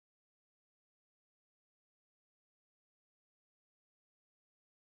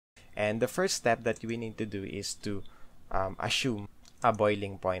And the first step that we need to do is to assume a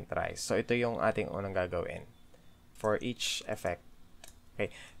boiling point rise. So ito yung ating unang gagawin for each effect. Okay.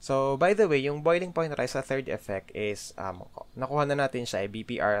 So by the way, yung boiling point rise sa third effect is nakuha na natin siya ay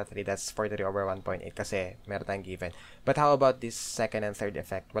BPR3, that's 43/1.8 kasi meron tayong given. But how about this second and third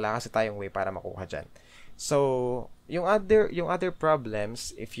effect? Wala kasi tayong way para makuha dyan. So yung other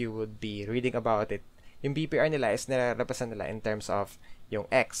problems, if you would be reading about it, yung BPR nila is nire-represent nila in terms of yung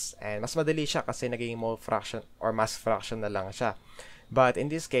X, and mas madali siya kasi naging mole fraction or mass fraction na lang siya. But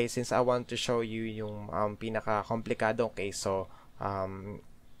in this case, since I want to show you yung pinaka-komplikadong case, so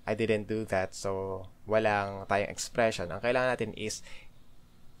I didn't do that, so walang tayong expression. Ang kailangan natin is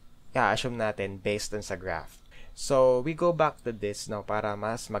i-assume natin based on sa graph. So we go back to this, no, para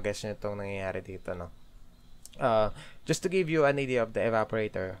mas mag-guess nyo itong nangyayari dito, no. Just to give you an idea of the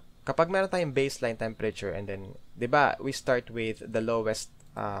evaporator, kapag meron tayong baseline temperature and then, di ba, we start with the lowest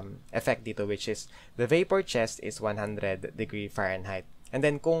effect dito, which is the vapor chest is 100 degree Fahrenheit. And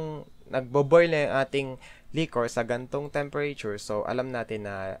then kung nagbo-boil na yung ating liquor sa gantong temperature, so alam natin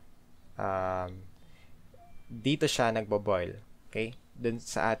na dito siya nagbo-boil, okay, dun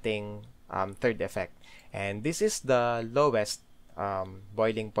sa ating third effect. And this is the lowest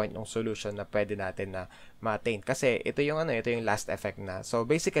boiling point ng solution na pwede natin na ma-attain. Kasi ito yung last effect na. So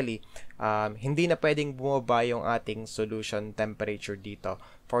basically, hindi na pwedeng bumaba yung ating solution temperature dito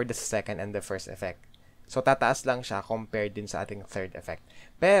for the second and the first effect. So tataas lang siya compared din sa ating third effect.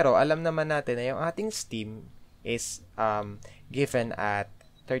 Pero alam naman natin na yung ating steam is given at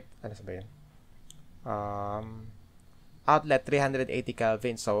outlet 380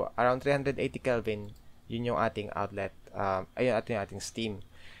 Kelvin. So around 380 Kelvin, yun yung ating outlet, ayun yung ating steam.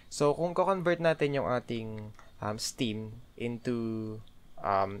 So kung ko-convert natin yung ating steam into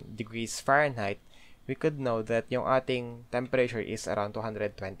degrees Fahrenheit, we could know that yung ating temperature is around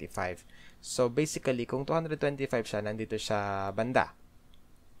 225. So basically, kung 225 siya, nandito siya banda.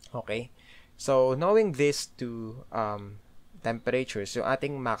 Okay? So knowing these two temperatures, yung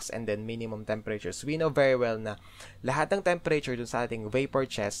ating max and then minimum temperatures, we know very well na lahat ng temperature dun sa ating vapor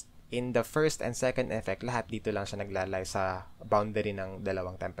chest in the first and second effect, lahat dito lang siya naglalay sa boundary ng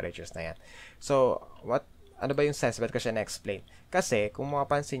dalawang temperatures na yan. So, ano ba yung sense? Ba't ko siya na-explain? Kasi, kung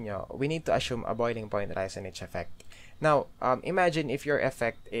mapapansin nyo, we need to assume a boiling point rise in each effect. Now, imagine if your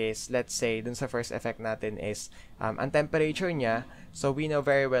effect is, let's say, dun sa first effect natin is, ang temperature niya, so we know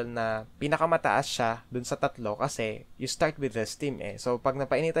very well na pinakamataas siya dun sa tatlo kasi you start with the steam eh. So, pag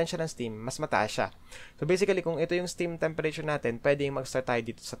napainitan siya ng steam, mas mataas siya. So, basically, kung ito yung steam temperature natin, pwedeng mag-start tayo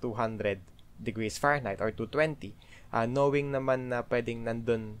dito sa 200 degrees Fahrenheit or 220. Knowing naman na pwedeng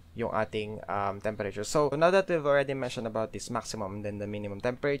nandun yung ating temperature. So, now that we've already mentioned about this maximum and then the minimum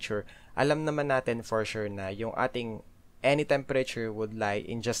temperature, alam naman natin for sure na yung ating any temperature would lie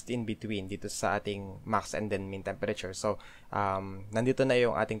in just in between dito sa ating max and then min temperature. So, nandito na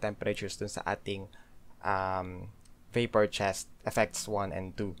yung ating temperatures dun sa ating vapor chest effects 1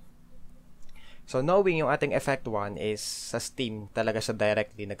 and 2. So, knowing yung ating effect 1 is sa steam, talaga siya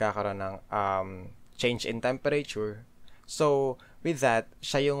directly nagkakaroon ng change in temperature. So, with that,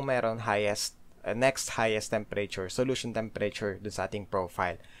 siya yung meron highest, next highest temperature, solution temperature dun sa ating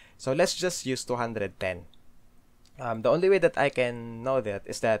profile. So, let's just use 210. The only way that I can know that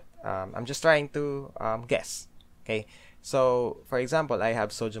is that I'm just trying to guess. Okay, so for example, I have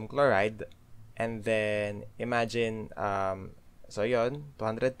sodium chloride, and then imagine so yon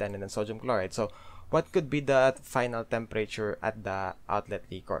 210 and then sodium chloride. So what could be the final temperature at the outlet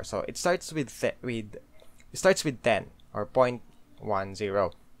liquor? So it starts with 10 or 0.10.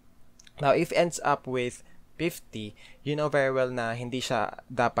 Now if ends up with 50, you know very well na hindi siya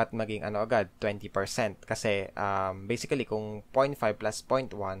dapat maging agad 20% kasi basically kung 0.5 plus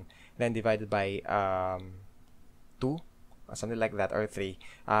 0.1 then divided by 2 something like that or 3,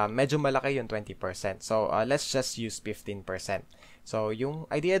 medyo malaki yung 20%. So let's just use 15%. So yung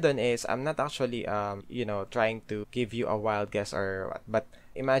idea dun is I'm not actually trying to give you a wild guess or what, but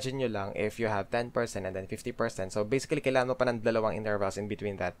imagine nyo lang if you have 10% and then 50%. So basically kailangan mo pa ng dalawang intervals in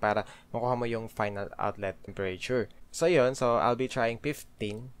between that para makuha mo yung final outlet temperature. So yun, so I'll be trying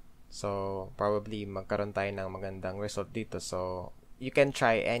 15. So probably magkaroon tayo ng magandang result dito. So you can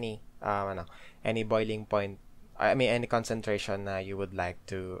try any boiling point, any concentration na you would like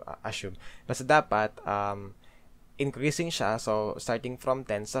to assume. Basta dapat increasing siya, so starting from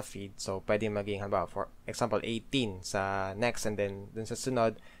 10 sa feed, so pwede maging halimbawa for example 18 sa next, and then dun sa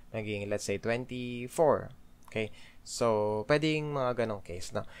sunod maging let's say 24. Okay, so pwedeng mga ganong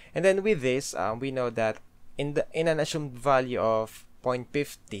case, no? And then with this, we know that in an assumed value of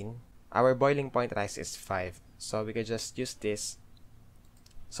 0.15, our boiling point rise is 5. So we could just use this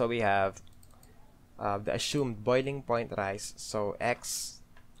So we have the assumed boiling point rise. So X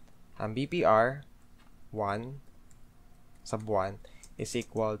BPR 1 sub 1 is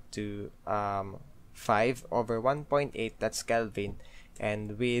equal to 5 over 1.8, that's Kelvin,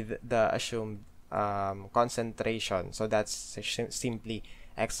 and with the assumed concentration, so that's simply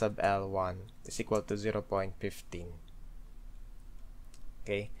X sub L1 is equal to 0.15.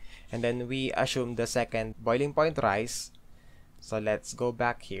 Okay, and then we assume the second boiling point rise. So let's go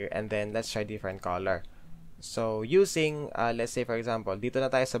back here and then let's try different color. So using, let's say for example, dito na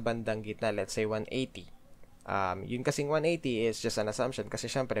tayo sa bandang gitna, let's say 180. Yun kasing 180 is just an assumption kasi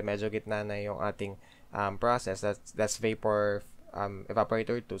syempre medyo gitna na yung ating process. That's vapor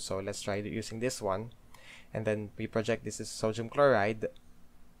evaporator 2. So let's try using this one. And then we project this as sodium chloride.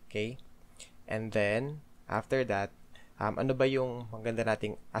 Okay? And then, after that, ano ba yung maganda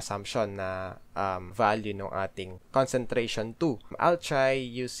nating assumption na value ng ating concentration 2? I'll try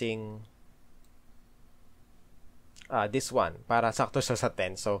using this one para sakto siya sa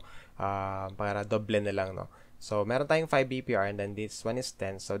 10. So, para doble na lang, no? So, meron tayong 5 BPR and then this one is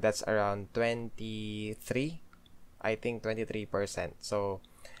 10. So, that's around 23. I think 23%. So,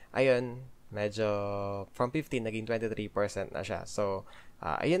 ayun, medyo from 15 naging 23% na siya. So,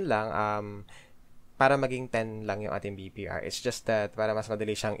 ayun lang, para maging 10 lang yung ating BPR. It's just that para mas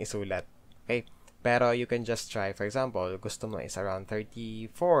madali siyang isulat. Okay? Pero you can just try. For example, gusto mo is around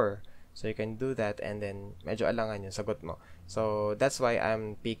 34. So, you can do that and then medyo alangan yung sagot mo. So, that's why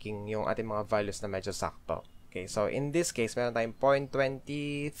I'm picking yung ating mga values na medyo sakto. Okay? So, in this case, meron tayong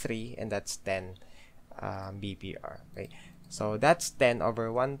 0.23 and that's 10 BPR. Okay? So, that's 10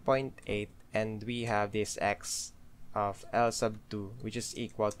 over 1.8 and we have this X of L sub 2 which is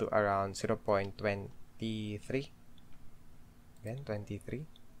equal to around 0.23. Again, 23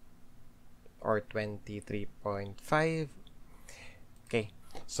 or 23.5. Okay.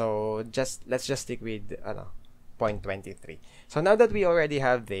 So, let's just stick with 0.23. So, now that we already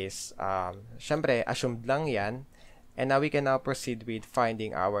have this, syempre, assumed lang yan. And now we can now proceed with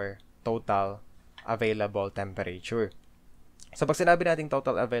finding our total available temperature. So, pag sinabi natin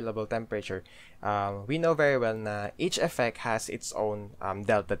total available temperature, we know very well na each effect has its own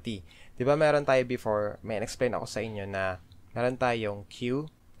delta T. Diba meron tayo before, may explain ako sa inyo na meron tayong Q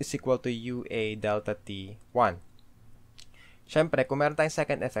is equal to UA delta T1. Siyempre, kung meron tayong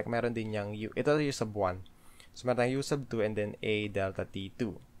second effect, meron din yung U. Ito U sub 1. So, meron tayong U sub 2 and then A delta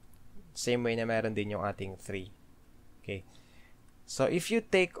T2. Same way na meron din yung ating 3. Okay. So, if you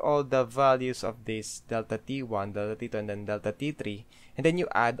take all the values of this delta T1, delta T2, and then delta T3, and then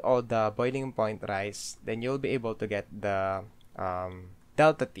you add all the boiling point rise, then you'll be able to get the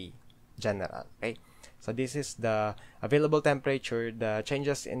delta T general. Okay. So, this is the available temperature, the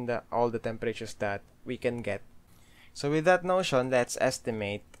changes in all the temperatures that we can get. So, with that notion, let's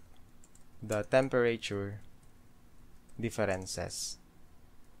estimate the temperature differences.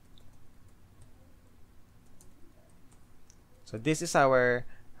 So, this is our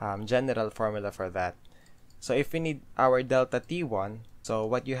general formula for that. So, if we need our delta T1, so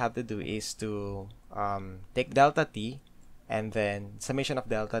what you have to do is to take delta T and then summation of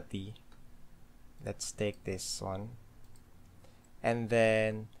delta T. Let's take this one. And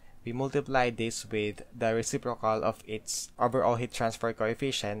then we multiply this with the reciprocal of its overall heat transfer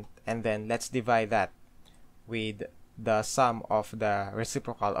coefficient. And then let's divide that with the sum of the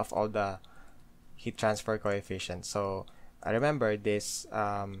reciprocal of all the heat transfer coefficients. So, remember this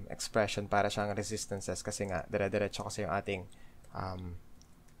expression para siyang resistances kasi nga dire-diretso kasi yung ating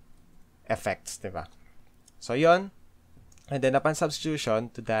effects, diba? So, yon. And then upon substitution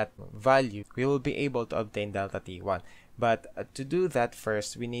to that value, we will be able to obtain delta T1. But to do that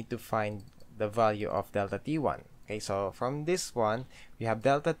first, we need to find the value of delta T1. Okay, so from this one, we have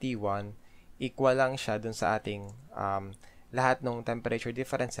delta T1 equal lang siya dun sa ating lahat ng temperature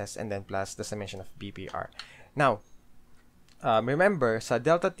differences and then plus the summation of BPR. Now, remember, sa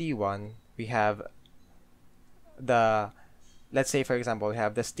delta T1, we have let's say for example, we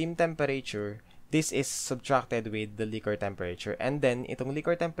have the steam temperature. This is subtracted with the liquor temperature. And then, itong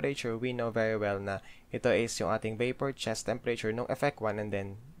liquor temperature, we know very well na ito is yung ating vapor chest temperature ng effect 1 and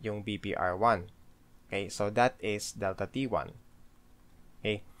then yung BPR1. Okay, so that is delta T1.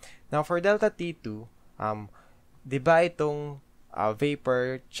 Okay, now for delta T2, di ba itong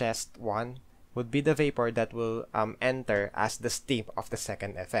vapor chest 1 would be the vapor that will enter as the steam of the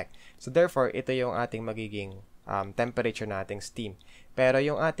second effect. So therefore, ito yung ating magiging temperature na ating steam. Pero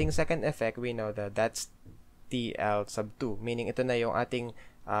yung ating second effect, we know that that's TL sub 2. Meaning, ito na yung ating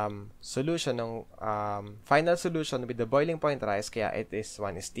solution ng final solution with the boiling point rise. Kaya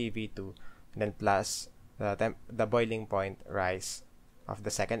one is TV2 and then plus the boiling point rise of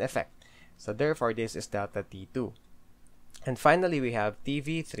the second effect. So therefore, this is delta T2. And finally, we have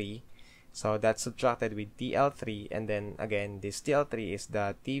TV3. So that's subtracted with TL3, and then again, this TL3 is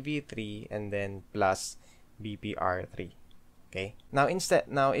the TV3 and then plus BPR3. Okay. Now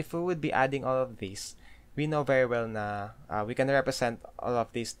if we would be adding all of these, we know very well na we can represent all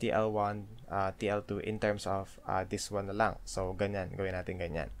of these TL1, TL2 in terms of this one na lang. So ganyan, gawin natin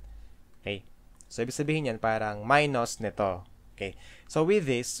ganyan. Okay. So ibig sabihin yan parang minus nito. Okay. So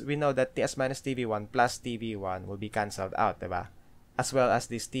with this, we know that TS minus TV1 plus TV1 will be cancelled out, diba? As well as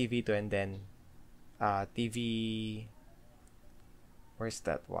this TV2 and then where's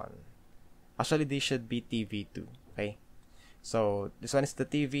that one? Actually, this should be TV2. Okay. So, this one is the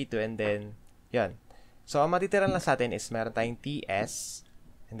TV2 and then, yan. So, ang matitira lang sa atin is meron tayong TS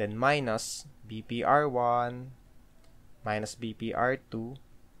and then minus BPR1 minus BPR2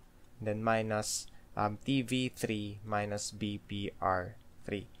 and then minus TV3 minus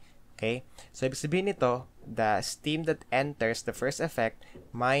BPR3. Okay? So, ibig sabihin nito, the steam that enters the first effect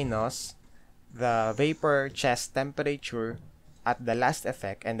minus the vapor chest temperature at the last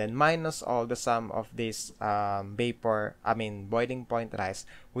effect, and then minus all the sum of this boiling point rise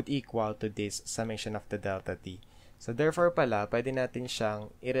would equal to this summation of the delta T. So therefore pala, pwede natin siyang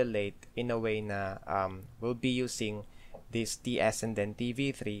i-relate in a way na we'll be using this TS and then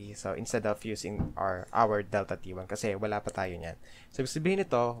TV3, so instead of using our delta T1 kasi wala pa tayo niyan. So ibig sabihin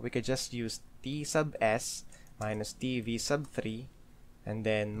nito, we could just use T sub S minus TV sub 3 and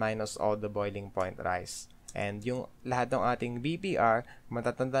then minus all the boiling point rise. And yung lahat ng ating BPR,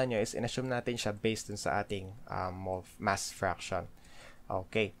 matatandaan nyo is inassume natin siya based dun sa ating mass fraction.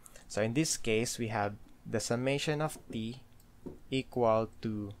 Okay. So in this case, we have the summation of T equal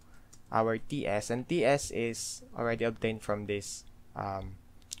to our TS. And TS is already obtained from this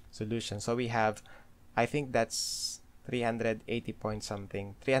solution. So we have, I think that's 380 point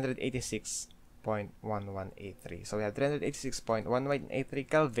something, 386.1183. So we have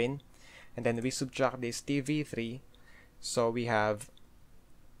 386.1183 Kelvin. And then we subtract this TV3, so we have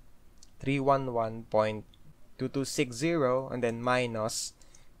 311.2260, and then minus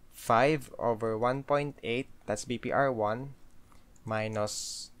 5 over 1.8, that's BPR1,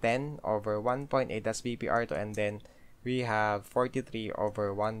 minus 10 over 1.8, that's BPR2, and then we have 43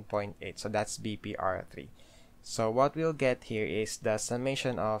 over 1.8, so that's BPR3. So what we'll get here is the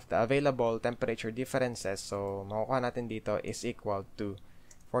summation of the available temperature differences, so makukuha natin dito is equal to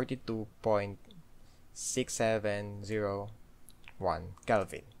 42.6701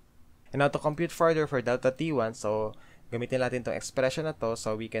 Kelvin. And now to compute further for delta T1, so gamitin natin itong expression na to,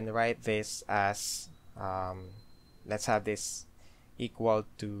 so we can write this as, let's have this equal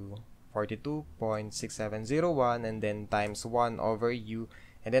to 42.6701 and then times 1 over U.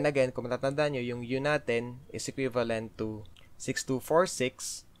 And then again, kung matatandaan nyo, yung U natin is equivalent to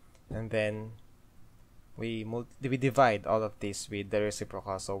 6246, and then we divide all of this with the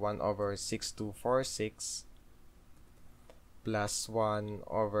reciprocal. So 1 over 6246 plus 1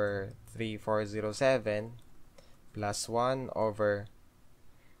 over 3407 plus 1 over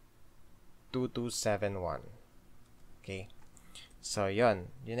 2271. Okay. So, yun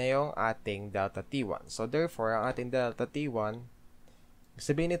na yung ating delta T1. So, therefore, ang ating delta T1,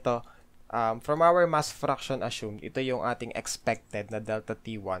 sabihin nito, from our mass fraction assumed, ito yung ating expected na delta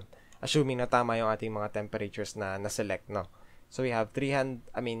T1. Assuming na tama yung ating mga temperatures na na-select, no? So, we have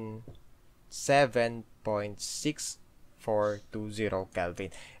 7.6420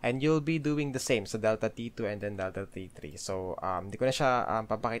 Kelvin. And you'll be doing the same sa delta T2 and then delta T3. So, hindi ko na siya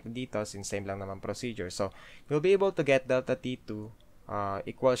papakita dito since same lang naman procedure. So, you'll be able to get delta T2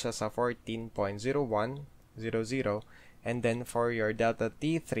 equal siya sa 14.0100. And then, for your delta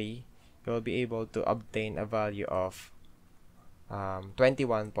T3, you'll be able to obtain a value of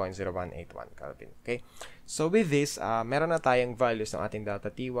 21.0181 Kelvin. Okay? So, with this, meron na tayong values ng ating delta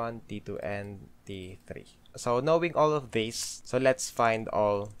T1, T2, and T3. So, knowing all of this, so let's find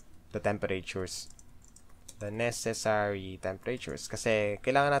all the temperatures. The necessary temperatures. Kasi,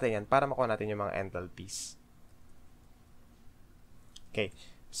 kailangan natin yan para makuha natin yung mga enthalpies. Okay.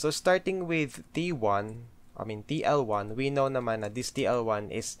 So, starting with TL1, we know naman na this TL1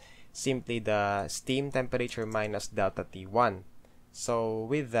 is simply the steam temperature minus delta T1. So,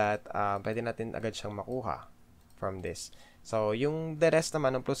 with that, pwede natin agad siyang makuha from this. So, yung the rest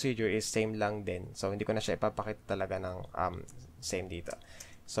naman ng procedure is same lang din. So, hindi ko na siya ipapakita talaga ng same dito.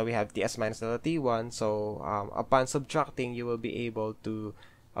 So, we have TS minus delta T1. So, upon subtracting, you will be able to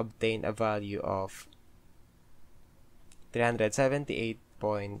obtain a value of 378.4763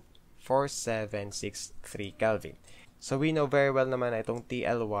 Kelvin. So, we know very well naman na itong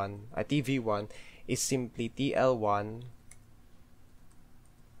TV1 is simply TL1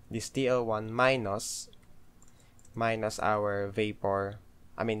 this TL1 minus our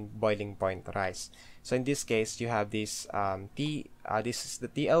boiling point rise. So in this case, you have this this is the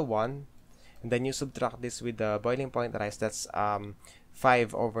TL1, and then you subtract this with the boiling point rise. That's 5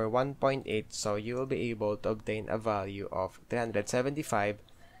 over 1.8. So you will be able to obtain a value of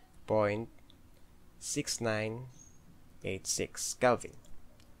 375.6986 Kelvin.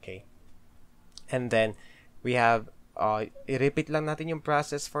 Okay, and then we have i-repeat lang natin yung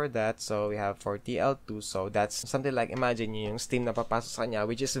process for that. So we have for TL2, so that's something like, imagine yung steam na papasok sa kanya,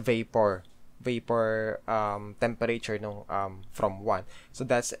 which is vapor temperature nung from 1. So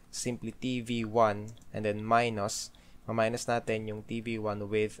that's simply TV1, and then minus natin yung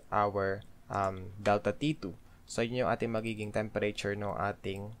TV1 with our delta T2. So yun yung ating magiging temperature ng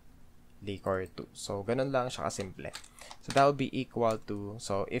ating liquor 2. So ganun lang siya kasimple. So that will be equal to,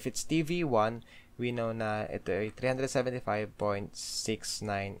 so if it's TV1, we know na ito ay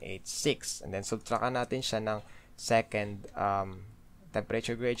 375.6986, and then subtract natin siya ng second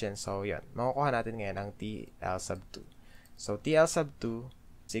temperature gradient. So yun, makukuha natin ngayon ang TL sub 2. So TL sub 2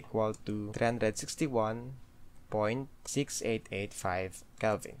 is equal to 361.6885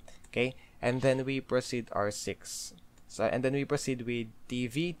 Kelvin. Okay, and then we proceed our 6. So and then we proceed with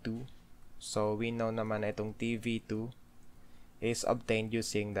TV2. So we know naman na itong TV2 is obtained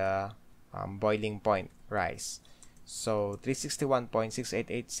using the boiling point rise. So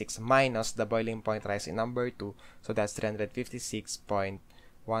 361.6886 minus the boiling point rise in number 2. So that's 356.1330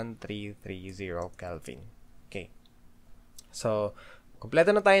 Kelvin. Okay. So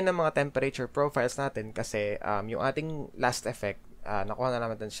kompleto na tayo ng mga temperature profiles natin kasi yung ating last effect, nakuha na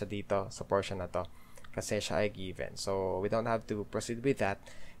naman siya dito sa portion na to kasi siya ay given. So we don't have to proceed with that.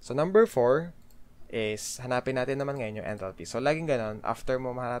 So number 4 is hanapin natin naman ngayon yung enthalpy. So laging ganon, after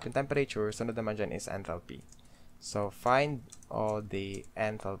mo mahanapin temperature, sunod naman dyan is enthalpy. So find all the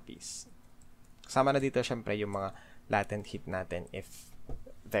enthalpies. Kasama na dito syempre yung mga latent heat natin if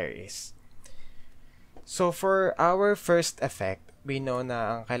there is. So for our first effect, we know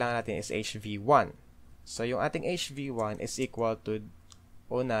na ang kailangan natin is HV1. So yung ating HV1 is equal to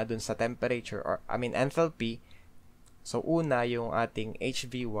una dun sa temperature, or enthalpy. So una yung ating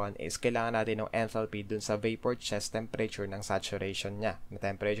HV1 is kailangan natin ng enthalpy dun sa vapor chest temperature ng saturation niya, na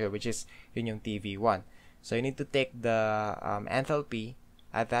temperature, which is yun yung TV1. So you need to take the enthalpy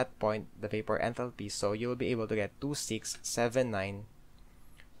at that point, the vapor enthalpy, so you'll be able to get 2679.6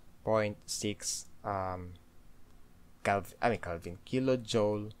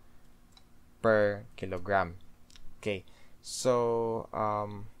 kilojoule per kilogram. Okay, so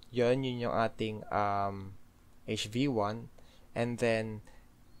yun yung ating HV1, and then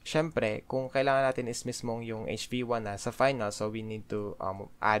syempre kung kailangan natin is mismong yung HV1 na sa final, so we need to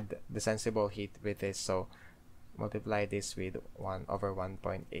add the sensible heat with this. So multiply this with 1 over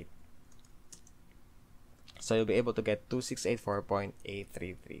 1.8. So you'll be able to get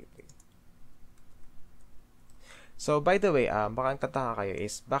 2684.8333. So by the way, baka ang tataka kayo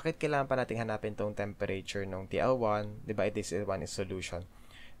is bakit kailangan pa natin hanapin tong temperature ng TL1, diba? This one is solution.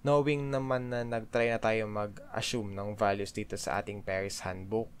 Knowing naman na nagtry na tayo mag-assume ng values dito sa ating Paris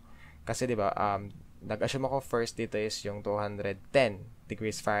handbook. Kasi diba, nag-assume ako first dito is yung 210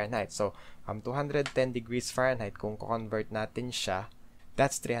 degrees Fahrenheit. So, 210 degrees Fahrenheit, kung convert natin siya,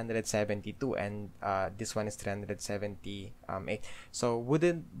 that's 372, and this one is 378. So,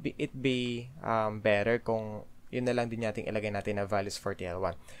 wouldn't it be better kung yun na lang din natin ilagay natin na values for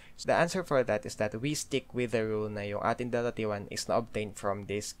TL1? So the answer for that is that we stick with the rule na yung ating delta T1 is na obtained from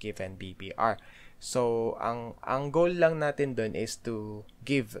this given BPR. So ang goal lang natin dun is to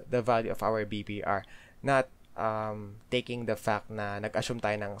give the value of our BPR, not taking the fact na nag-assume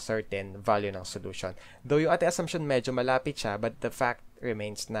tayo ng certain value ng solution. Though yung ating assumption medyo malapit siya, but the fact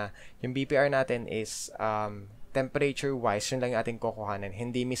remains na yung BPR natin is temperature-wise, yun lang yung ating kukuhanin,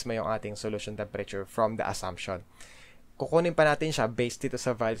 hindi mismo yung ating solution temperature from the assumption. Kukunin pa natin siya based dito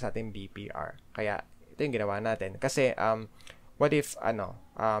sa values natin BPR. Kaya, ito yung ginawa natin. Kasi, what if,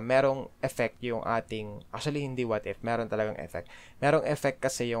 merong effect yung ating, actually, hindi what if, meron talagang effect. Merong effect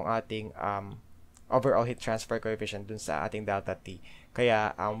kasi yung ating overall heat transfer coefficient dun sa ating delta T.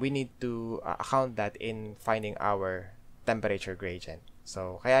 Kaya, we need to account that in finding our temperature gradient.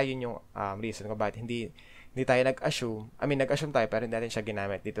 So, kaya yun yung reason kung bakit hindi tayo nag-assume, nag-assume tayo pero hindi natin siya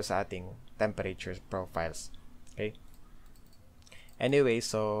ginamit dito sa ating temperature profiles. Okay? Anyway,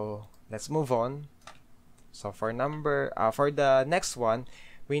 so let's move on. So for the next one,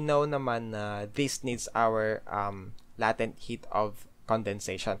 we know naman na this needs our latent heat of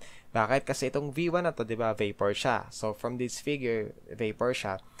condensation. Bakit? Kasi itong V1 na to, di ba, vapor siya. So, from this figure, vapor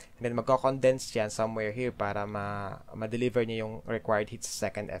siya. And then, magko-condense yan somewhere here para ma-deliver niya yung required heat sa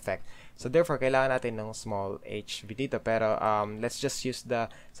second effect. So, therefore, kailangan natin ng small hv dito. Pero, let's just use the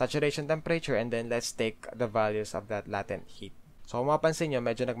saturation temperature and then let's take the values of that latent heat. So, kung mapansin nyo,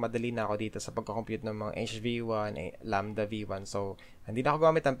 medyo nagmadali na ako dito sa pagkakompute ng mga HV1, lambda V1. So, hindi na ako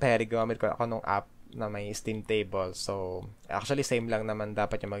gumamit ng Peri, gumamit ko ako ng app na may steam table. So, actually, same lang naman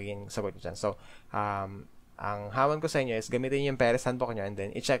dapat yung magiging sagot nyo dyan. So, ang hawan ko sa inyo is gamitin yung Peri handbook nyo and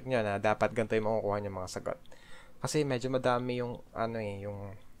then i-check nyo na dapat ganito yung makukuha nyo mga sagot. Kasi medyo madami yung,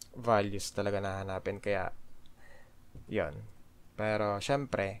 yung values talaga na hanapin. Kaya, yon. Pero,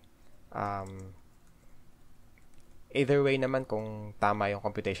 syempre, either way naman kung tama yung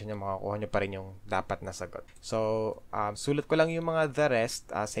computation nyo, makakuha nyo pa rin yung dapat na sagot. So, sulat ko lang yung mga the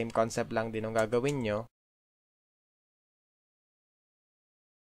rest. Same concept lang din yung gagawin nyo.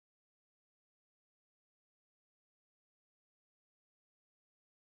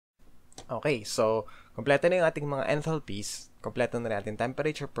 Okay, so, kompleto na yung ating mga enthalpies. Kompleto na rin ating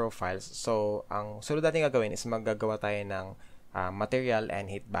temperature profiles. So, ang sunod natin gagawin is maggagawa tayo ng material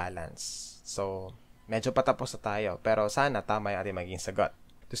and heat balance. So, medyo patapos na tayo, pero sana tama yung ating maging sagot.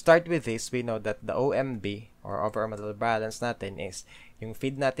 To start with this, we know that the OMB, or overall material balance natin, is yung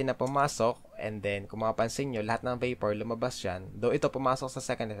feed natin na pumasok, and then kung makapansin nyo, lahat ng vapor lumabas yan. Though ito pumasok sa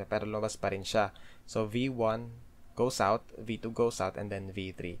second effect, pero lumabas pa rin siya. So, V1 goes out, V2 goes out, and then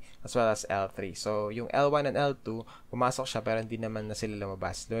V3, as well as L3. So, yung L1 and L2, pumasok siya, pero hindi naman na sila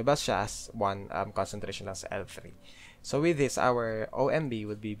lumabas. Lumabas siya as one concentration lang sa L3. So, with this, our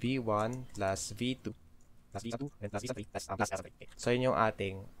OMB would be V1 plus V2 plus V2 and plus V3 plus L3. So, yun yung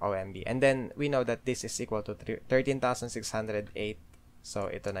ating OMB. And then, we know that this is equal to 13,608. So,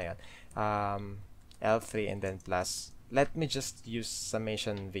 ito na yun. L3 and then plus. Let me just use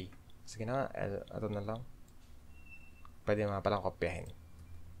summation V. Sige na, ito na lang. Pwede mga palang kopyahin.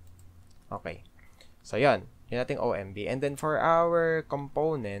 Okay. So, yun. Yun ating OMB. And then, for our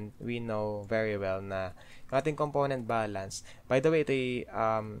component, we know very well na yung ating component balance. By the way,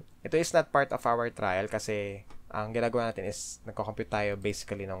 ito is not part of our trial kasi ang ginagawa natin is nagko-compute tayo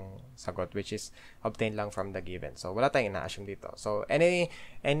basically ng sagot which is obtained lang from the given. So, wala tayong ina-assume dito. So, any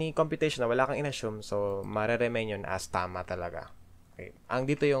computation na wala kang ina-assume, so, mare-remain yun as tama talaga. Okay. Ang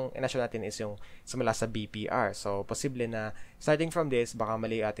dito yung ina-assume natin is yung simula sa BPR. So, posible na starting from this, baka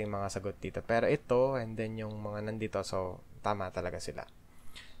mali ating mga sagot dito. Pero ito, and then yung mga nandito, so, tama talaga sila.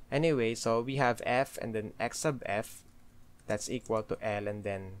 Anyway, so we have F and then X sub F. That's equal to L and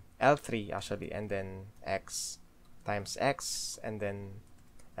then L3 actually, and then X times X and then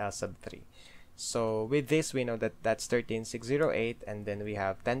L sub 3. So with this, we know that that's 13,608 and then we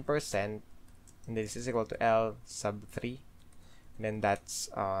have 10% and this is equal to L sub 3 and then that's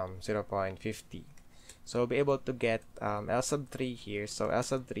 0.50. So we'll be able to get L sub 3 here. So L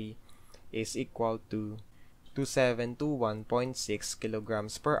sub 3 is equal to 2721.6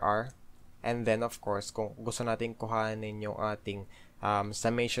 kilograms per hour. And then, of course, kung gusto natin kuhanin yung ating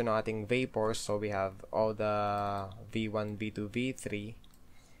summation ng ating vapors, so we have all the V1, V2, V3.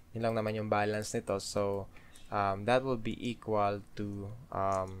 Yun lang naman yung balance nito. So, that will be equal to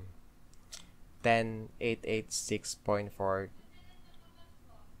 10,886.4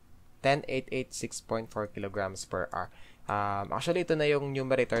 kilograms per hour. Actually, ito na yung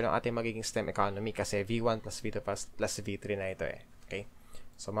numerator ng ating magiging STEM economy kasi V1 plus V2 plus V3 na ito eh. Okay?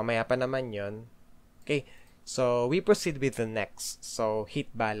 So, mamaya pa naman yun. Okay? So, we proceed with the next. So, heat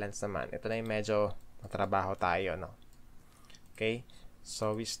balance naman. Ito na yung medyo matrabaho tayo, no? Okay?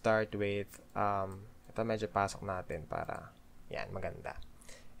 So, we start with, ito medyo pasok natin para, yan, maganda.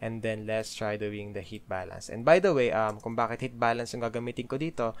 And then, let's try doing the heat balance. And by the way, kung bakit heat balance yung gagamitin ko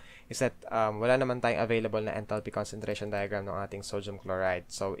dito is that wala naman tayong available na enthalpy concentration diagram ng ating sodium chloride.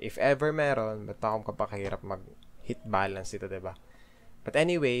 So, if ever meron, ba't pa akong kapakahirap mag-heat balance dito, diba? But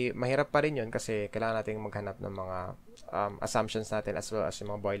anyway, mahirap pa rin yun kasi kailangan natin maghanap ng mga assumptions natin as well as yung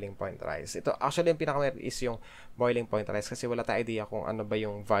mga boiling point rise. Ito, actually, yung pinakamahirap is yung boiling point rise kasi wala tayong idea kung ano ba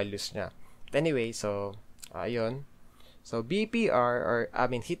yung values niya. But anyway, so, ayun. So, BPR, or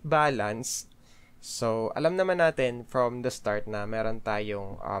heat balance. So, alam naman natin from the start na meron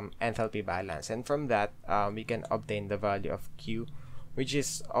tayong enthalpy balance. And from that, we can obtain the value of Q, which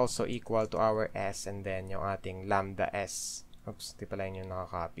is also equal to our S and then yung ating lambda S. Oops, di pala yun yung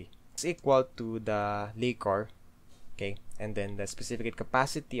nakakopy. It's equal to the liquor. Okay? And then the specific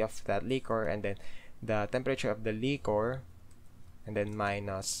capacity of that liquor and then the temperature of the liquor and then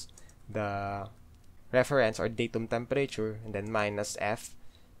minus the reference or datum temperature and then minus F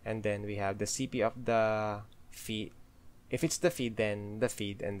and then we have the CP of the feed if it's the feed, then the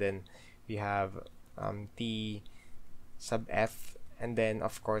feed, and then we have T sub F, and then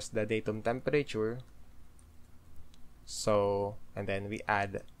of course the datum temperature. So, and then we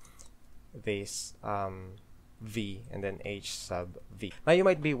add this V and then H sub V. Now, you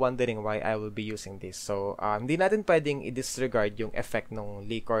might be wondering why I will be using this. So, hindi natin pwedeng i-disregard yung effect ng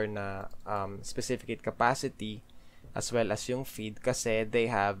liquor na specific heat capacity as well as yung feed kasi they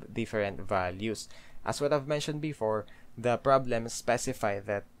have different values. As what I've mentioned before, the problem specify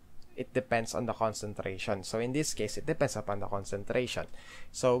that it depends on the concentration. So, in this case, it depends upon the concentration.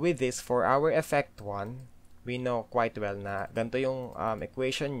 So, with this, for our effect 1, we know quite well na ganito yung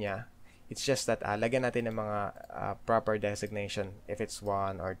equation niya. It's just that lagyan natin ng mga proper designation if it's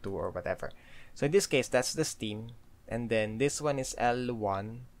 1 or 2 or whatever. So in this case, that's the steam. And then this one is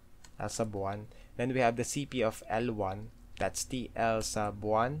L1, L sub 1. Then we have the CP of L1. That's TL sub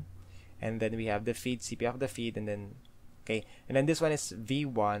 1. And then we have the feed, CP of the feed. And then, okay. And then this one is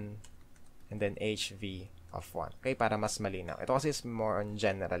V1. And then HV of 1. Okay, para mas malinaw. Ito kasi is more on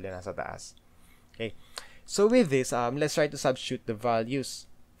general yun nasa taas. Okay. So with this, let's try to substitute the values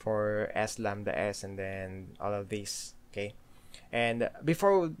for S lambda S and then all of these. Okay, and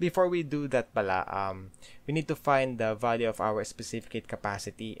before we do that pala, we need to find the value of our specific heat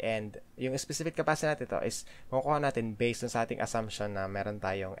capacity, and yung specific capacity natin ito is makukuha natin based on sa ating assumption na meron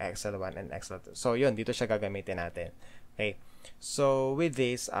tayong XL1 and XL2. So yun, dito siya gagamitin natin. Okay, so with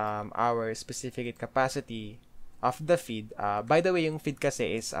this, our specific heat capacity of the feed, by the way, yung feed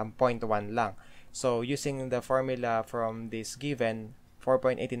kasi is 0.1 lang. So using the formula from this given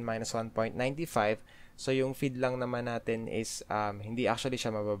 4.18 minus 1.95. So, yung feed lang naman natin is hindi actually siya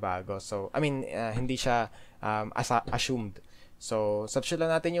mababago. So, I mean, hindi siya assumed. So, substitute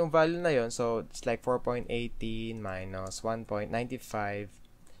lang natin yung value na yon. So, it's like 4.18 minus 1.95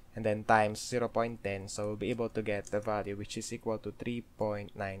 and then times 0.10. So, we'll be able to get the value which is equal to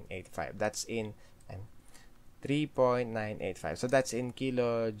 3.985. That's in 3.985. So, that's in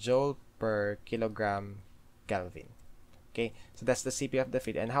kilojoule per kilogram Kelvin. Okay, so that's the CP of the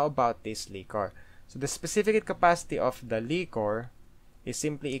feed. And how about this liquor? So the specific heat capacity of the liquor is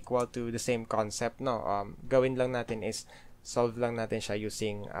simply equal to the same concept, no? Gawin lang natin is solve lang natin siya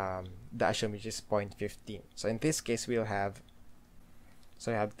using the assume which is 0.15. So in this case, we'll have,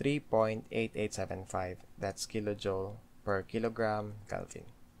 so we have 3.8875. That's kilojoule per kilogram Kelvin.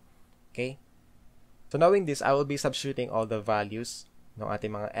 Okay? So knowing this, I will be substituting all the values ng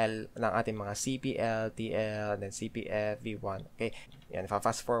ating mga ng ating mga CPL, TL, and then CPF, V1. Okay? Yan,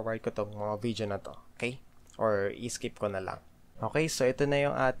 fast forward ko tong mga video na to. Okay? Or i-skip ko na lang. Okay, so ito na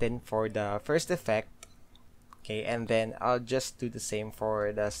yung atin for the first effect. Okay, and then I'll just do the same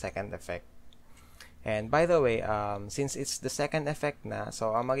for the second effect. And by the way, since it's the second effect na,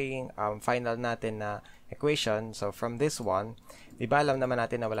 so ang magiging final natin na equation, so from this one, di ba alam naman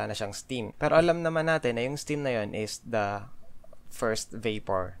natin na wala na siyang steam. Pero alam naman natin na yung steam na yun is the first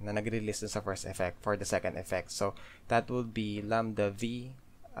vapor na nag-release sa first effect for the second effect. So, that would be lambda V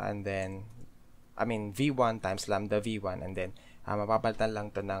and then, I mean, V1 times lambda V1 and then, mapapalitan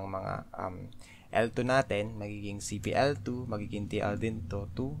lang to ng mga L2 natin, magiging CPL2, magiging TL din to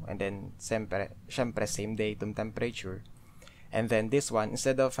 2, and then, syempre, same datum temperature. And then, this one,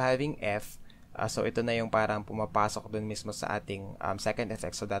 instead of having F, so ito na yung parang pumapasok dun mismo sa ating second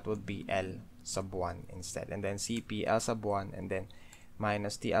effect. So, that would be L sub 1 instead. And then CP L sub 1 and then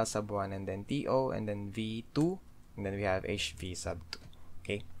minus TL sub 1 and then TO and then V2 and then we have HV sub 2.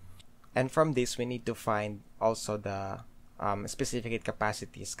 Okay. And from this, we need to find also the specific heat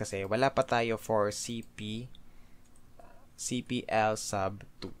capacities kasi wala pa tayo for CPL sub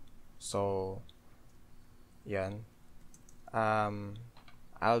 2. So, yan.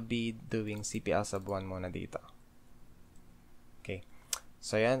 I'll be doing CPL sub 1 muna dito. Okay.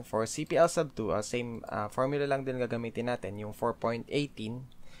 So, yan. For CPL sub 2, same formula lang din gagamitin natin. Yung 4.18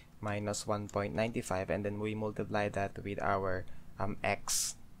 minus 1.95 and then we multiply that with our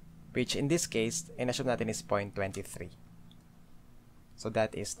X, which in this case, in-assume natin is 0.23. So,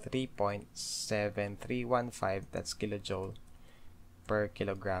 that is 3.7315. That's kilojoule per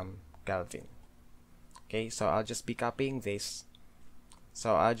kilogram Kelvin. Okay. So, I'll just be copying this.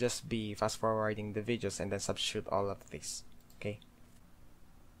 So, I'll just be fast forwarding the videos and then substitute all of this. Okay.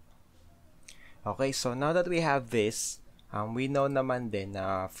 Okay, so now that we have this, we know naman din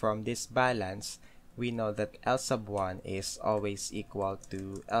na from this balance, we know that L sub 1 is always equal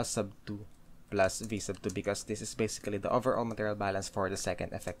to L sub 2 plus V sub 2 because this is basically the overall material balance for the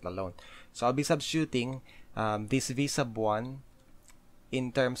second effect alone. So, I'll be substituting this V sub 1 in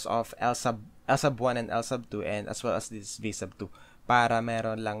terms of L sub 1 and L sub 2 and as well as this V sub 2 para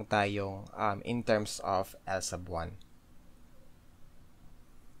meron lang tayong in terms of L sub 1.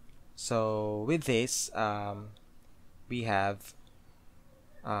 So with this, we have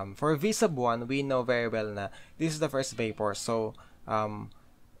for V sub 1, we know very well na this is the first vapor. So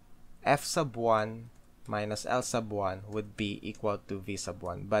F sub 1 minus L sub 1 would be equal to V sub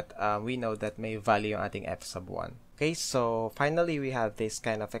 1. But we know that may value yung ating F sub 1. Okay, so finally we have this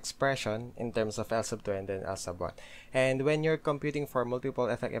kind of expression in terms of L sub 2 and then L sub 1. And when you're computing for multiple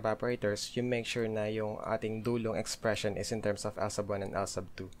effect evaporators, you make sure na yung ating dulong expression is in terms of L sub 1 and L sub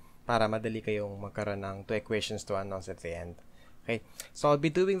 2 para madali kayong magkaroon ng two equations to unknowns at the end. Okay, so I'll be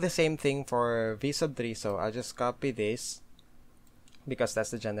doing the same thing for V sub 3, so I'll just copy this because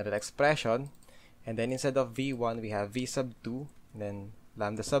that's the general expression. And then instead of V1, we have V sub 2, and then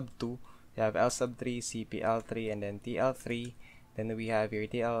lambda sub 2, we have L sub 3, CPL3, and then TL3. Then we have here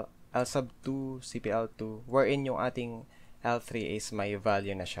L sub 2, CPL2, wherein yung ating L3 is may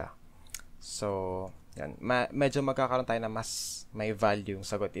value na siya. So, yan. Medyo magkakaroon tayo na mas may value yung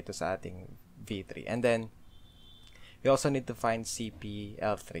sagot ito sa ating V3. And then, we also need to find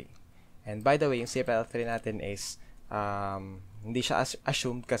CPL3. And by the way, yung CPL3 natin is hindi siya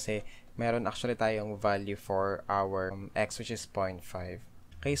assumed kasi meron actually tayong value for our x, which is 0.5.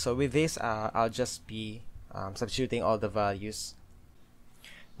 Okay, so with this, I'll just be substituting all the values.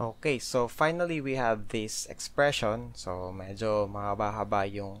 Okay, so finally we have this expression. So medyo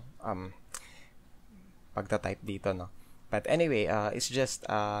mahaba-haba yung pagta-type dito, no? But anyway, it's just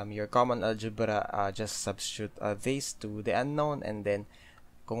your common algebra, just substitute these to the unknown, and then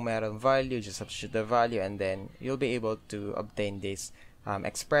kung meron value, just substitute the value, and then you'll be able to obtain this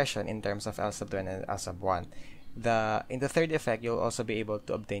expression in terms of L sub 2 and L sub 1. In the third effect, you'll also be able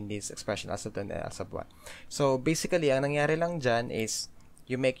to obtain this expression L sub 2 and L sub 1. So basically, ang nangyari lang dyan is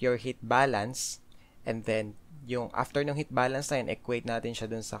you make your heat balance, and then yung after ng heat balance na yun, equate natin siya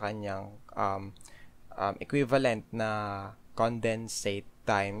dun sa kanyang equivalent na condensate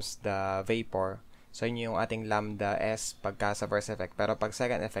times the vapor. So, yun yung ating lambda S pagka sa first effect. Pero pag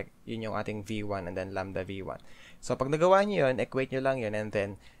second effect, yun yung ating V1 and then lambda V1. So, pag nagawa nyo yun, equate nyo lang yun, and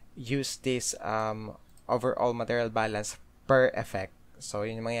then use this overall material balance per effect. So,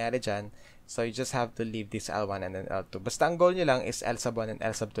 yun yung mangyayari dyan. So, you just have to leave this L1 and then L2. Basta ang goal nyo lang is L sub 1 and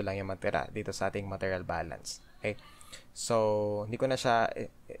L sub 2 lang yung matira dito sa ating material balance. Okay? So, hindi ko na siya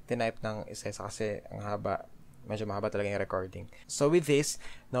tinype ng isa-isa kasi ang haba. Medyo mahaba talaga yung recording. So, with this,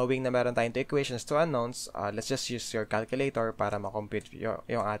 knowing na meron tayong two equations, two unknowns, let's just use your calculator para makompute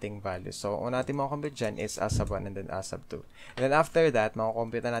yung ating values. So, una natin makompute dyan is L sub 1 and then L sub 2. And then after that,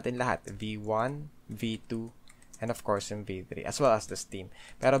 makocompute na natin lahat. V1, V2, and of course, yung V3, as well as the steam.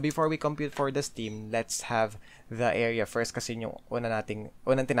 Pero before we compute for the steam, let's have the area first kasi yung unang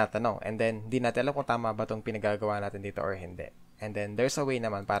tinatanong. And then, di natin alam kung tama ba itong pinagagawa natin dito or hindi. And then, there's a way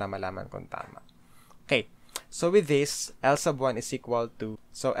naman para malaman kung tama. Okay. So, with this, L sub 1 is equal to,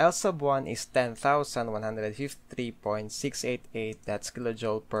 so L sub 1 is 10,153.688, that's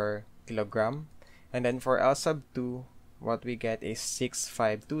kilojoule per kilogram. And then for L sub 2, what we get is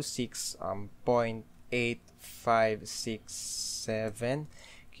 6526.8567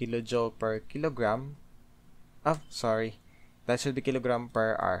 kilojoule per kilogram. Sorry, that should be kilogram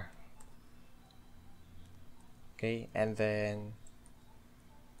per hour. Okay, and then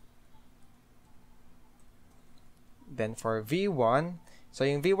for V1, so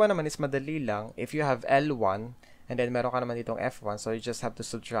yung V1 naman is madali lang. If you have L1, and then meron ka naman ditong F1, so you just have to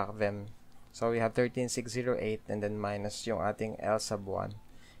subtract them. So we have 13,608, and then minus yung ating L sub 1.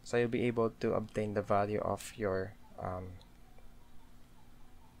 So you'll be able to obtain the value of your,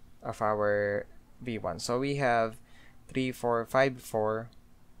 of our V1. So we have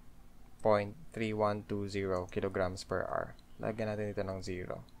 3454.3120 kilograms per hour. Lagyan natin dito ng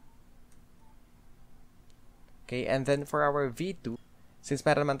 0. Okay, and then for our V2, since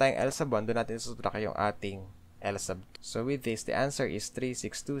meron naman tayong L sub 1, doon natin subtract yung ating L sub 2. So with this, the answer is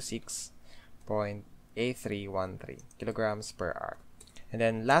 3626.8313 kilograms per hour. And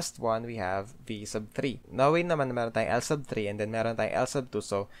then last one, we have V sub 3. Knowing naman na meron tayong L sub 3 and then meron tayong L sub 2,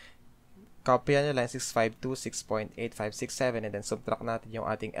 so copyan nyo lang 6526.8567 and then subtract natin yung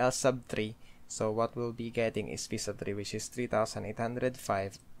ating L sub 3. So what we'll be getting is V sub 3, which is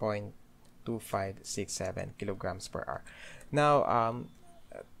 3,805.2567 kilograms per hour. Now,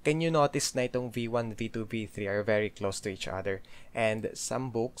 can you notice na itong V1, V2, V3 are very close to each other? And some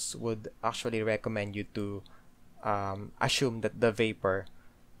books would actually recommend you to assume that the vapor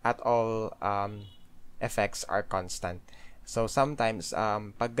at all effects are constant. So, sometimes,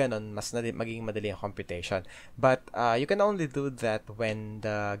 pag ganun, mas magiging madali ang computation. But, you can only do that when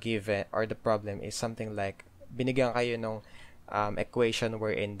the given or the problem is something like, binigyan kayo ng equation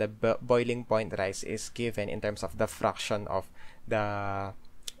wherein the boiling point rise is given in terms of the fraction of the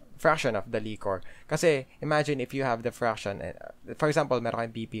fraction of the liquor. Kasi, imagine if you have the fraction, for example, meron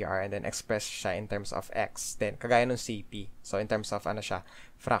kayong BPR and then express siya in terms of X. Then, kagaya ng CP. So, in terms of, ano siya,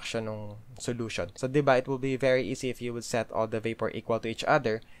 fraction ng solution. So, diba, it will be very easy if you would set all the vapor equal to each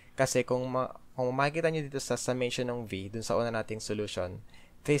other. Kasi, kung makikita nyo dito sa summation ng V, dun sa una nating solution,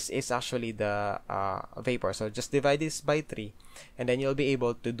 this is actually the vapor. So, just divide this by 3, and then you'll be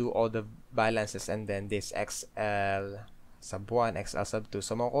able to do all the balances, and then this XL sub 1, XL sub 2.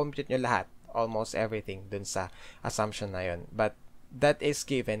 So, makocompute nyo lahat, almost everything dun sa assumption na yun. But, that is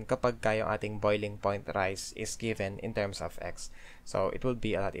given kapag yung ating boiling point rise is given in terms of X. So, it will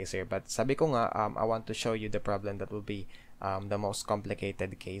be a lot easier. But, sabi ko nga, I want to show you the problem that will be the most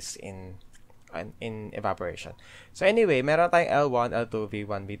complicated case in evaporation. So, anyway, meron tayong L1, L2,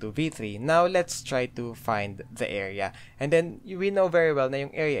 V1, V2, V3. Now, let's try to find the area. And then, we know very well na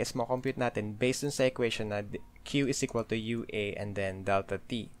yung area is makompute natin based on sa equation na Q is equal to UA and then delta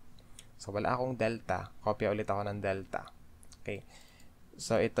T. So, wala akong delta. Kopya ulit ako ng delta. Okay.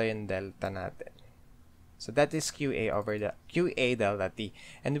 So, ito yung delta natin. So, that is QA over the QA delta T.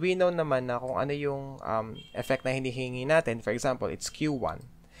 And we know naman na kung ano yung effect na hinihingi natin. For example, it's Q1.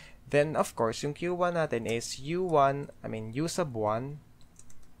 Then, of course, yung Q1 natin is U sub 1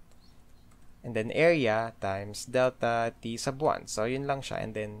 and then area times delta T sub 1. So, yun lang siya.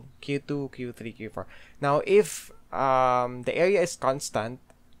 And then, Q2, Q3, Q4. Now, if the area is constant,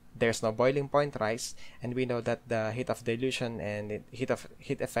 there's no boiling point rise, and we know that the heat of dilution and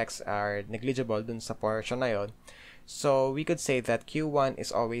heat effects are negligible dun sa portion na yun. So, we could say that Q1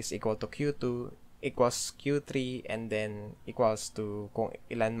 is always equal to Q2 equals Q3 and then equals to kung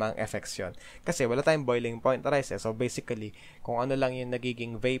ilan mang effects yun. Kasi wala tayong boiling point rise. So, basically, kung ano lang yung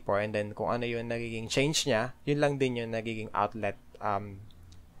nagiging vapor and then kung ano yung nagiging change niya, yun lang din yung nagiging outlet. Yun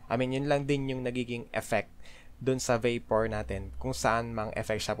lang din yung nagiging effect dun sa vapor natin kung saan mang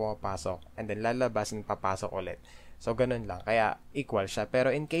effect siya pumapasok and then lalabas and papasok ulit. So, ganun lang. Kaya, equal siya.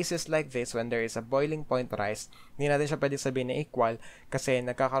 Pero in cases like this, when there is a boiling point rise, hindi natin siya pwede sabihin na equal kasi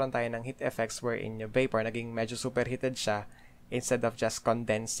nagkakaroon tayo ng heat effects wherein yung vapor naging medyo superheated siya instead of just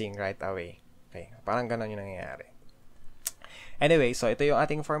condensing right away. Okay. Parang ganun yung nangyayari. Anyway, so ito yung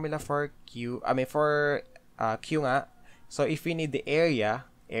ating formula for Q nga. So, if we need the area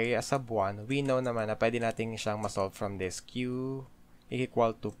sub 1, we know naman na pwede natin siyang masolve from this Q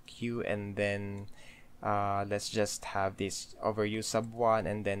equal to Q and then let's just have this over U sub 1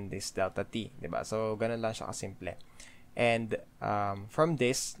 and then this delta T, diba? So, ganun lang siya kasimple. And from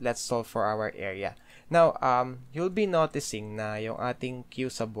this, let's solve for our area. Now, you'll be noticing na yung ating Q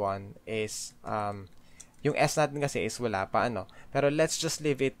sub 1 is, yung S natin kasi is wala pa, ano? Pero let's just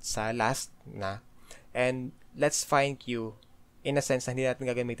leave it sa last na. And let's find Q in a sense na hindi natin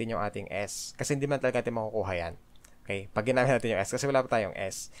gagamitin yung ating S. Kasi hindi man talaga natin makukuha yan. Okay? Pag ginamit natin yung S, kasi wala pa tayong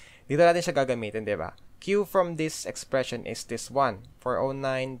S. Dito natin siya gagamitin, diba? Q from this expression is this one.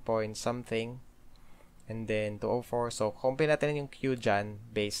 409 point something. And then 204. So, compare natin yung Q dyan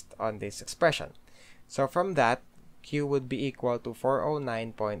based on this expression. So, from that, Q would be equal to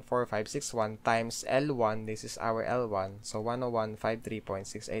 409.4561 times L1. This is our L1. So,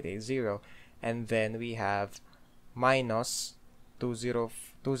 10153.6880. And then, we have minus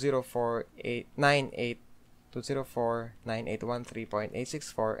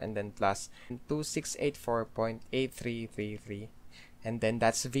 2049813.864 and then plus 2684.8333 and then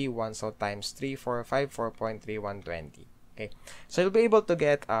that's V1, so times 3454.3120. Okay, so you'll be able to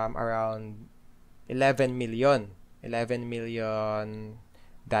get around 11 million,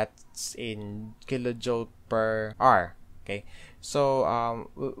 that's in kilojoule per hour. Okay, so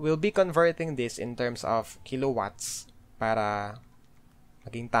we'll be converting this in terms of kilowatts para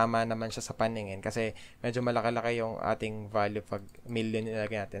maging tama naman siya sa paningin kasi medyo malaki-laki yung ating value pag million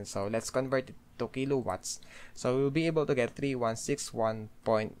nilagay natin. So, let's convert it to kilowatts. So, we'll be able to get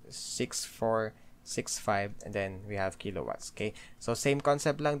 3161.6465 and then we have kilowatts. Okay? So, same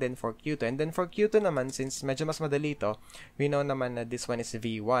concept lang din for Q2. And then for Q2 naman, since medyo mas madali ito, we know naman na this one is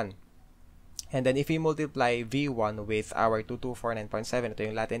V1. And then, if we multiply V1 with our 2249.7, ito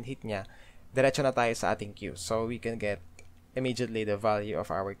yung latent heat niya, diretso na tayo sa ating Q. So, we can get immediately the value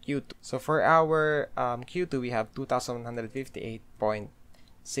of our Q2. So, for our Q2, we have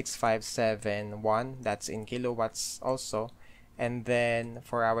 2,158.6571. That's in kilowatts also. And then,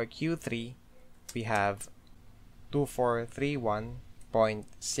 for our Q3, we have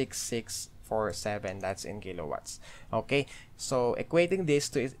 2431.6647. That's in kilowatts. Okay. So, equating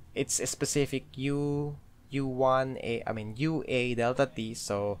this to its specific UA delta T.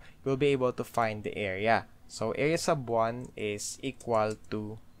 So, you'll be able to find the area. So, area sub 1 is equal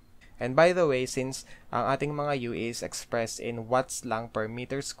to, And by the way, since ang ating mga U is expressed in watts lang per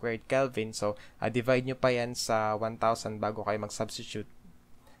meter squared Kelvin, so divide nyo pa yan sa 1,000 bago kayo mag-substitute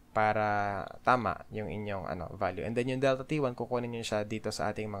para tama yung inyong value. And then yung delta T1, kukunin nyo siya dito sa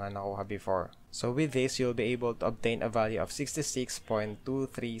ating mga nakuha before. So with this, you'll be able to obtain a value of 66.2376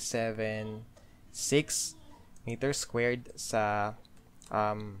 meters squared sa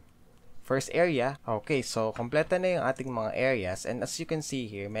first area. Okay, so kompleto na yung ating mga areas, and as you can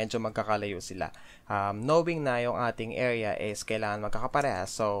see here, medyo magkakalayo sila. Knowing na yung ating area is kailangan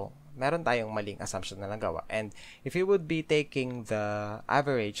magkakaparehas, so meron tayong maling assumption na nagawa. And if you would be taking the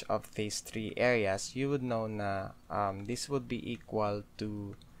average of these three areas, you would know na this would be equal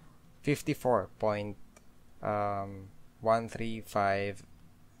to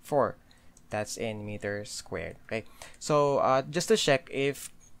 54.1354. That's in meters squared. Okay, so just to check if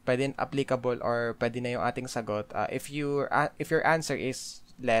pwede applicable or pwede na yung ating sagot, if your answer is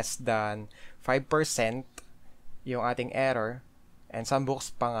less than 5% yung ating error, and some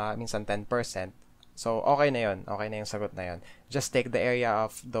books pa nga minsan 10%, so okay na yun, okay na yung sagot na yun. Just take the area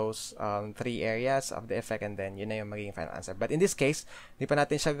of those three areas of the effect, and then yun na yung magiging final answer. But in this case, di pa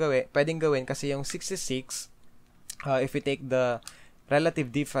natin siya pwedeng gawin kasi yung 66, if we take the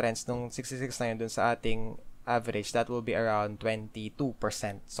relative difference nung 66 na yun dun sa ating average, that will be around 22%.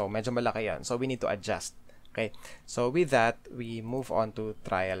 So, medyo malaki yun. So, we need to adjust. Okay? So, with that, we move on to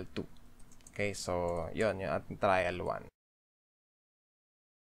trial 2. Okay? So, yun, yung ating trial 1.